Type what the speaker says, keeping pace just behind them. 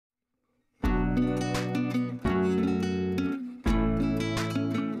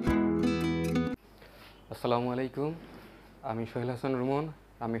আসসালামু আলাইকুম। আমি সোহেল হাসান রুমন।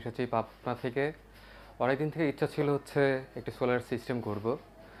 আমি এসেছি পাবনা থেকে। অনেকদিন থেকে ইচ্ছা ছিল একটি সোলার সিস্টেম করব,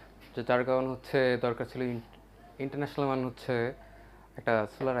 যার কারণ দরকার ছিল ইন্টারন্যাশনাল মান একটা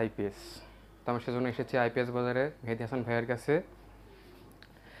সোলার আইপিএস। তো আমি সেজন্য এসেছি আইপিএস বাজারে মেহেদি হাসান ভাইয়ের কাছে।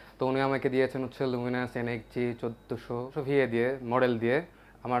 তো উনি আমাকে দিয়েছেন লুমিনাস এনএক্সজি 1400 ভিএ দিয়ে মডেল দিয়ে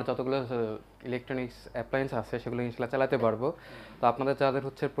আমার যতগুলো ইলেকট্রনিক্স অ্যাপ্লায়েন্স আছে সেগুলো ইনশাল্লাহ চালাতে পারবো। তো আপনাদের যাদের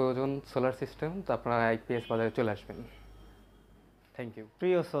প্রয়োজন সোলার সিস্টেম, তো আপনারা আইপিএস বাজারে চলে আসবেন। Thank you.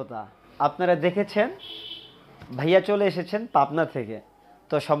 প্রিয় শ্রোতা, আপনারা দেখেছেন ভাইয়া চলে এসেছেন পাবনা থেকে।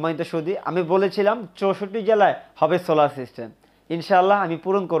 তো সম্মানিত সুধী, আমি বলেছিলাম 64 জেলায় হবে সোলার সিস্টেম। ইনশাআল্লাহ আমি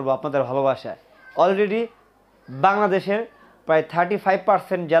পূরণ করব আপনাদের ভালোবাসায়। অলরেডি বাংলাদেশের প্রায়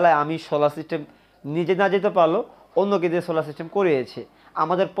 35% জেলায় আমি সোলার সিস্টেম নিজে না যেতে পারলেও অন্যকে দিয়ে সোলার সিস্টেম করিয়েছি,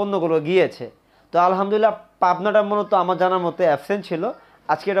 আমাদের পণ্যগুলো গিয়েছে। তো আলহামদুলিল্লাহ পাবনাটা মূলত আমার জানার মতো অ্যাবসেন্ট ছিল,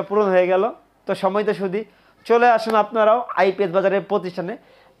 আজকে এটা পূরণ হয়ে গেল। তো সম্মানিত সুধী, চলে আসুন আপনারাও আইপিএস বাজারের প্রতিষ্ঠানে।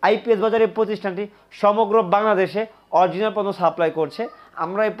 আইপিএস বাজারের প্রতিষ্ঠানটি সমগ্র বাংলাদেশে অরিজিনাল পণ্য সাপ্লাই করছে।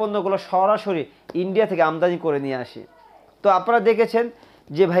 আমরা এই পণ্যগুলো সরাসরি ইন্ডিয়া থেকে আমদানি করে নিয়ে আসি। তো আপনারা দেখেছেন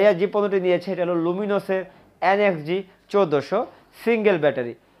যে ভাইয়া যে পণ্যটি নিয়েছে এটা হলো লুমিনোসের NXG 1400 single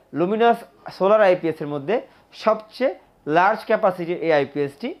battery Luminous solar আইপিএসের মধ্যে সবচেয়ে লার্জ ক্যাপাসিটির এই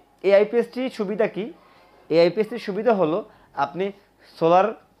আইপিএসটি। এই আইপিএসটির সুবিধা কি? এই আইপিএসটির সুবিধা হলো আপনি সোলার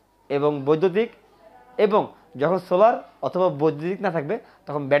এবং বৈদ্যুতিক, এবং যখন সোলার অথবা বৈদ্যুতিক না থাকবে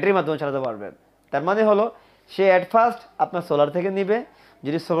তখন ব্যাটারির মাধ্যমে চালাতে পারবেন। তার মানে হলো সে অ্যাট ফার্স্ট আপনার সোলার থেকে নিবে,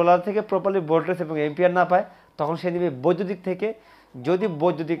 যদি সোলার থেকে প্রপারলি ভোল্টেজ এবং এম্পিয়ার না পায় তখন সে নিবে বৈদ্যুতিক থেকে, যদি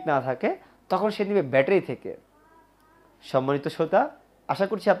বৈদ্যুতিক না থাকে তখন সে নিবে ব্যাটারি থেকে। সম্মানিত শ্রোতা, আশা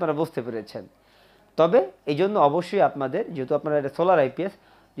করছি আপনারা বুঝতে পেরেছেন। তবে এই জন্য অবশ্যই আপনাদের, যেহেতু আপনারা এটা সোলার আইপিএস,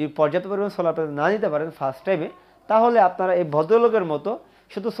 যদি পর্যাপ্ত পরিমাণ সোলার না নিতে পারেন ফার্স্ট টাইমে, তাহলে আপনারা এই ভদ্রলোকের মতো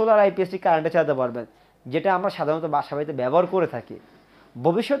শুধু সোলার আইপিএসটি কারেন্টে চালাতে পারবেন, যেটা আমরা সাধারণত বাসা বাড়িতে ব্যবহার করে থাকি।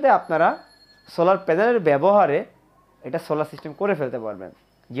 ভবিষ্যতে আপনারা সোলার প্যানেলের ব্যবহারে এটা সোলার সিস্টেম করে ফেলতে পারবেন।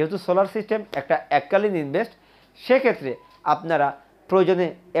 যেহেতু সোলার সিস্টেম একটা এককালীন ইনভেস্ট, সেক্ষেত্রে আপনারা প্রয়োজনে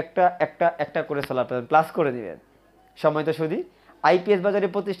একটা করে সোলার প্যানেল প্লাস করে নেবেন। সম্মানিত সুধী, আইপিএস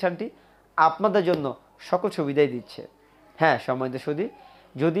বাজারের প্রতিষ্ঠানটি আপনাদের জন্য সকল সুবিধাই দিচ্ছে। হ্যাঁ সম্মানিত সুধী,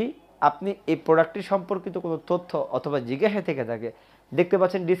 যদি আপনি এই প্রোডাক্টটি সম্পর্কিত কোনো তথ্য অথবা জিজ্ঞাসা থেকে থাকে, দেখতে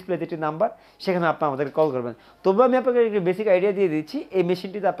পাচ্ছেন ডিসপ্লেতে একটি নাম্বার, সেখানে আপনারা আমাদেরকে কল করবেন। তবু আমি আপনাকে একটি বেসিক আইডিয়া দিয়ে দিচ্ছি। এই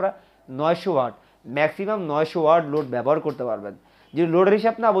মেশিনটিতে আপনারা 900 ওয়াট, ম্যাক্সিমাম 900 ওয়াট লোড ব্যবহার করতে পারবেন। যদি লোডের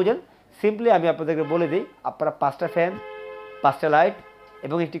হিসাব না বোঝেন, সিম্পলি আমি আপনাদেরকে বলে দিই, আপনারা 5টা ফ্যান, 5টা লাইট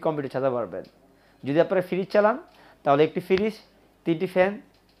এবং একটি কম্পিউটার চালাতে পারবেন। যদি আপনারা ফ্রিজ চালান তাহলে একটি ফ্রিজ, 3টি ফ্যান,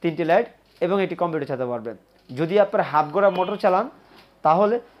 3টি লাইট এবং একটি কম্পিউটার চালাতে পারবেন। যদি আপনারা হাফ গড়া মোটর চালান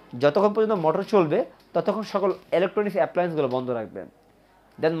তাহলে যতক্ষণ পর্যন্ত মোটর চলবে ততক্ষণ সকল ইলেকট্রনিক্স অ্যাপ্লায়েন্সগুলো বন্ধ রাখবেন।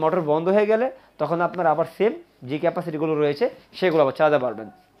 দেন মোটর বন্ধ হয়ে গেলে তখন আপনারা আবার সেম যে ক্যাপাসিটিগুলো রয়েছে সেগুলো আবার চালাতে পারবেন।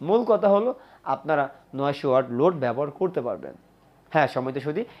 মূল কথা হলো আপনারা 900 ওয়াট লোড ব্যবহার করতে পারবেন। হ্যাঁ সম্মানিত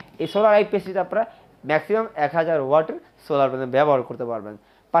সুধী, এই সোলার আইপিএসটিতে আপনারা ম্যাক্সিমাম 1000 ওয়াটের সোলার প্যানেল ব্যবহার করতে পারবেন।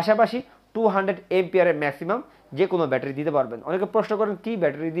 পাশাপাশি 200 এম্পিয়ারের ম্যাক্সিমাম যে কোনো ব্যাটারি দিতে পারবেন। অনেকে প্রশ্ন করেন কী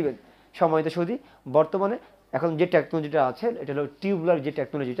ব্যাটারি দিবেন? সম্মানিত সুধী, বর্তমানে এখন যে টেকনোলজিটা আছে এটা হলো টিউবুলার যে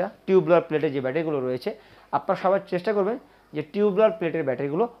টেকনোলজিটা, টিউবুলার প্লেটের যে ব্যাটারিগুলো রয়েছে, আপনারা সবাই চেষ্টা করবেন যে টিউবুলার প্লেটের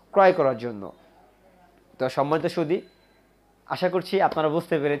ব্যাটারিগুলো ক্রয় করার জন্য। তো সম্মানিত সুধী, আশা করছি আপনারা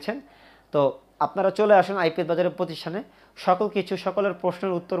বুঝতে পেরেছেন। তো আপনারা চলে আসুন আইপিএস বাজারের প্রতিষ্ঠানে। সকলের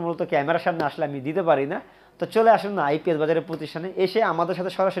প্রশ্নের উত্তর মূলত ক্যামেরার সামনে আসলে আমি দিতে পারি না। তো চলে আসুন না আইপিএস বাজারের প্রতিষ্ঠানে, এসে আমাদের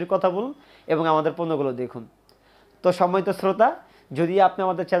সাথে সরাসরি কথা বলুন এবং আমাদের পণ্যগুলো দেখুন। তো সম্মানিত শ্রোতা, যদি আপনি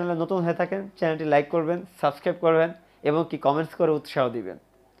আমাদের চ্যানেলে নতুন হয়ে থাকেন, চ্যানেলটি লাইক করবেন, সাবস্ক্রাইব করবেন এবং কি কমেন্টস করে উৎসাহ দিবেন।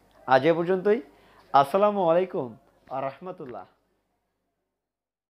 আজ এ পর্যন্তই। আসসালামু আলাইকুম ওয়া রাহমাতুল্লাহ।